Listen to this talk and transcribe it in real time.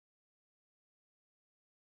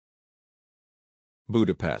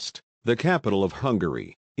Budapest, the capital of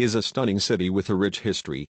Hungary, is a stunning city with a rich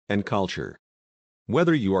history and culture.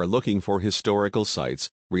 Whether you are looking for historical sites,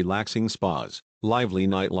 relaxing spas, lively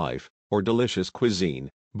nightlife, or delicious cuisine,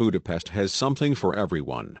 Budapest has something for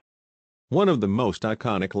everyone. One of the most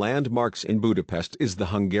iconic landmarks in Budapest is the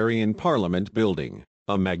Hungarian Parliament building,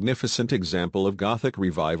 a magnificent example of Gothic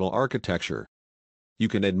Revival architecture. You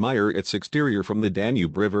can admire its exterior from the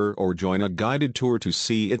Danube River or join a guided tour to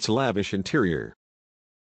see its lavish interior.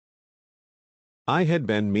 I had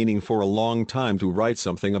been meaning for a long time to write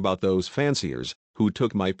something about those fanciers who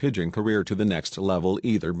took my pigeon career to the next level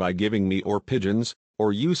either by giving me pigeons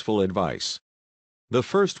or useful advice. The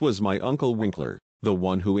first was my uncle Winkler, the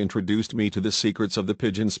one who introduced me to the secrets of the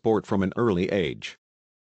pigeon sport from an early age.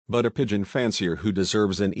 But a pigeon fancier who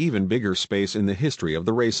deserves an even bigger space in the history of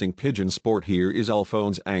the racing pigeon sport here is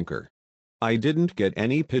Alfons Anker. I didn't get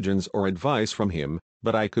any pigeons or advice from him,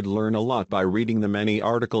 but I could learn a lot by reading the many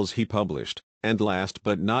articles he published, and last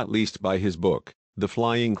but not least by his book, The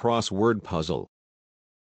Flying Crossword Puzzle.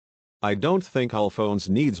 I don't think Alfons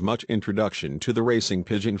needs much introduction to the racing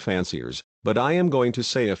pigeon fanciers, but I am going to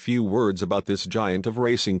say a few words about this giant of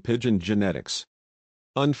racing pigeon genetics.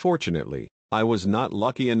 Unfortunately, I was not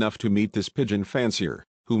lucky enough to meet this pigeon fancier,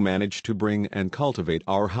 who managed to bring and cultivate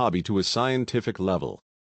our hobby to a scientific level.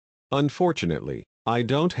 Unfortunately, I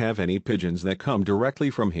don't have any pigeons that come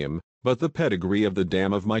directly from him, but the pedigree of the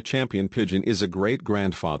dam of my champion pigeon is a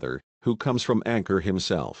great-grandfather, who comes from Anker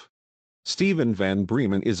himself. Steven van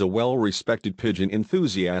Breemen is a well-respected pigeon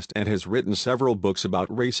enthusiast and has written several books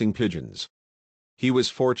about racing pigeons. He was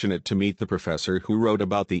fortunate to meet the professor who wrote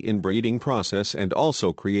about the inbreeding process and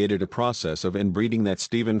also created a process of inbreeding that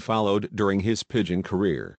Steven followed during his pigeon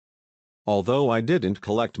career. Although I didn't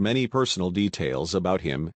collect many personal details about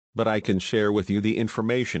him, but I can share with you the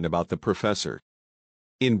information about the professor.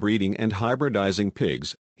 In breeding and hybridizing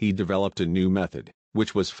pigs, he developed a new method,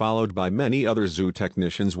 which was followed by many other zoo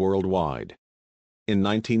technicians worldwide. In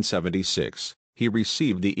 1976, he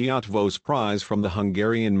received the Eötvös Prize from the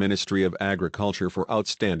Hungarian Ministry of Agriculture for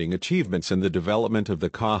outstanding achievements in the development of the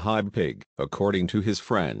Kahyb pig. According to his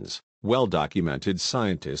friends, well-documented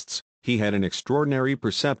scientists, he had an extraordinary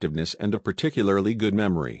perceptiveness and a particularly good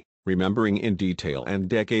memory, remembering in detail and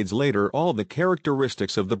decades later all the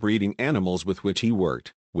characteristics of the breeding animals with which he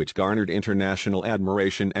worked, which garnered international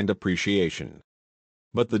admiration and appreciation.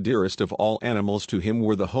 But the dearest of all animals to him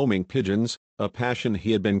were the homing pigeons, a passion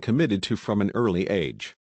he had been committed to from an early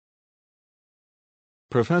age.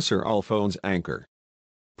 Professor Alfons Anker.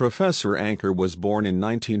 Professor Anker was born in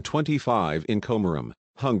 1925 in Komárom,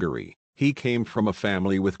 Hungary. He came from a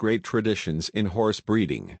family with great traditions in horse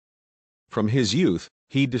breeding. From his youth,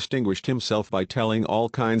 he distinguished himself by telling all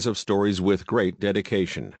kinds of stories with great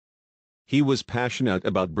dedication. He was passionate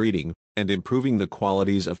about breeding and improving the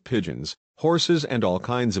qualities of pigeons, horses and all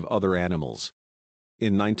kinds of other animals.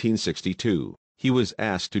 In 1962, he was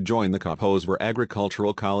asked to join the Kaposvar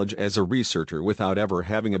Agricultural College as a researcher without ever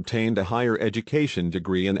having obtained a higher education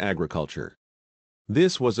degree in agriculture.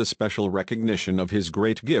 This was a special recognition of his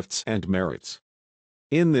great gifts and merits.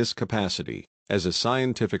 In this capacity, as a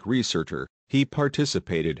scientific researcher, he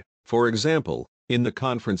participated, for example, in the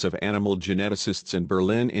Conference of Animal Geneticists in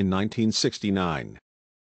Berlin in 1969.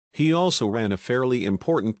 He also ran a fairly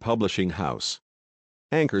important publishing house.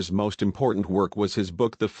 Anker's most important work was his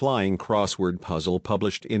book The Flying Crossword Puzzle,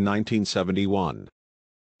 published in 1971.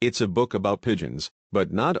 It's a book about pigeons,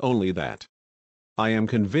 but not only that. I am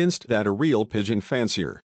convinced that a real pigeon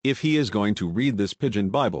fancier, if he is going to read this pigeon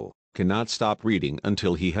Bible, cannot stop reading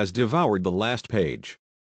until he has devoured the last page.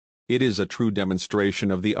 It is a true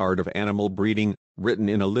demonstration of the art of animal breeding, written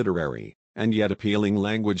in a literary and yet appealing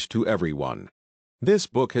language to everyone. This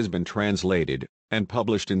book has been translated and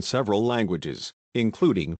published in several languages,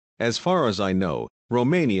 including, as far as I know,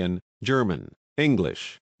 Romanian, German,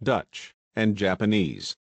 English, Dutch, and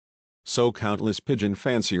Japanese. So countless pigeon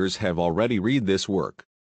fanciers have already read this work.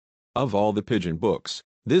 Of all the pigeon books,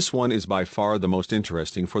 this one is by far the most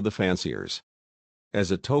interesting for the fanciers.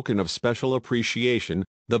 As a token of special appreciation,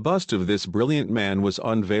 the bust of this brilliant man was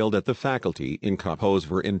unveiled at the faculty in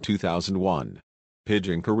Kaposvar in 2001.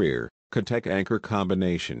 Pigeon career, Katek Anker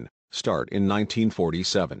combination, start in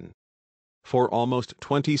 1947. For almost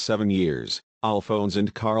 27 years, Alfons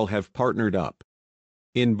and Karl have partnered up.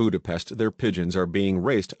 In Budapest their pigeons are being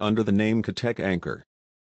raced under the name Katek Anker.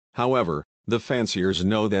 However, the fanciers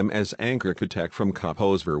know them as Anker Katek from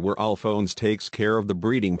Kaposvar, where Alfons takes care of the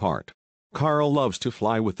breeding part. Karl loves to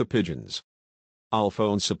fly with the pigeons.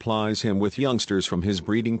 Alfons supplies him with youngsters from his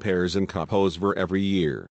breeding pairs in Kaposvar every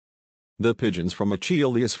year. The pigeons from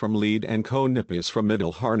Achilles from lead and Conippus from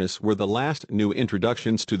middle harness were the last new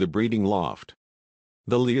introductions to the breeding loft.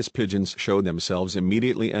 The Lias pigeons showed themselves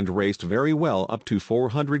immediately and raced very well up to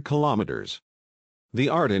 400 kilometers. The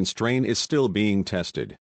Arden strain is still being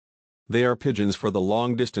tested. They are pigeons for the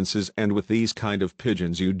long distances, and with these kind of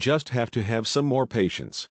pigeons you just have to have some more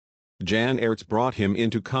patience. Jan Aerts brought him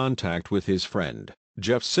into contact with his friend,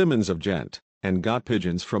 Jeff Simmons of Gent, and got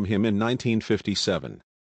pigeons from him in 1957.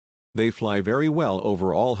 They fly very well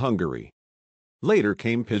over all Hungary. Later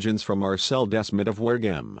came pigeons from Marcel Desmet of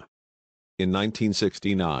Wergem. In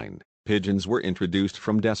 1969, pigeons were introduced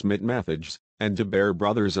from Desmet-Matthijs and the Baere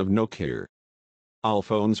brothers of Nokere.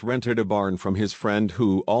 Alfons rented a barn from his friend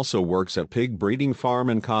who also works at pig breeding farm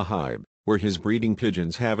in Kahibe, where his breeding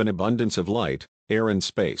pigeons have an abundance of light, air and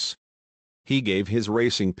space. He gave his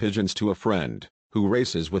racing pigeons to a friend, who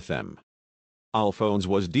races with them. Alfons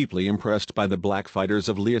was deeply impressed by the black fighters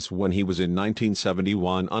of Lias when he was in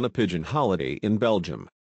 1971 on a pigeon holiday in Belgium.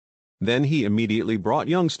 Then he immediately brought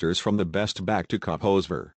youngsters from the best back to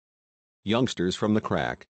Kaposvar. Youngsters from the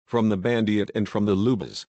Krak, from the Bandiat and from the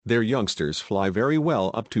Lubas, their youngsters fly very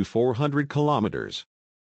well up to 400 kilometers.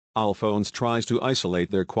 Alfons tries to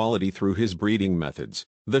isolate their quality through his breeding methods,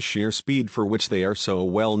 the sheer speed for which they are so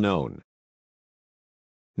well known.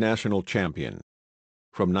 National champion.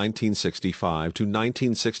 From 1965 to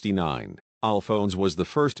 1969, Alfons was the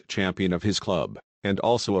first champion of his club, and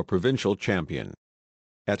also a provincial champion.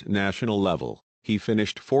 At national level, he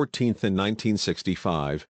finished 14th in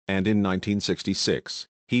 1965, and in 1966,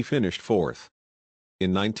 he finished 4th.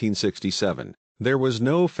 In 1967, there was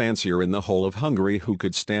no fancier in the whole of Hungary who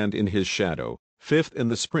could stand in his shadow, 5th in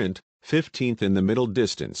the sprint, 15th in the middle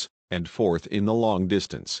distance, and 4th in the long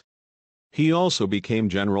distance. He also became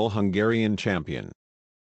general Hungarian champion.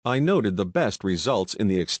 I noted the best results in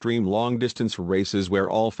the extreme long-distance races where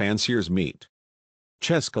all fanciers meet.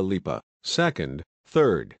 Česká Lípa, 2nd,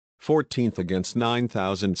 3rd, 14th against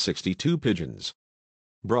 9,062 pigeons.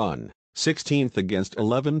 Brunn, 16th against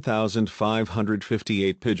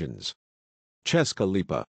 11,558 pigeons. Česká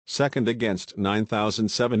Lípa, 2nd against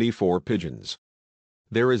 9,074 pigeons.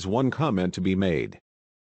 There is one comment to be made.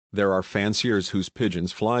 There are fanciers whose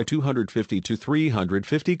pigeons fly 250 to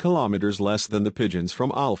 350 kilometers less than the pigeons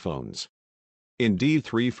from Alfons. Indeed,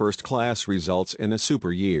 3 first-class results in a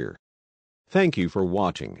super year. Thank you for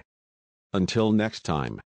watching. Until next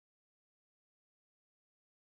time.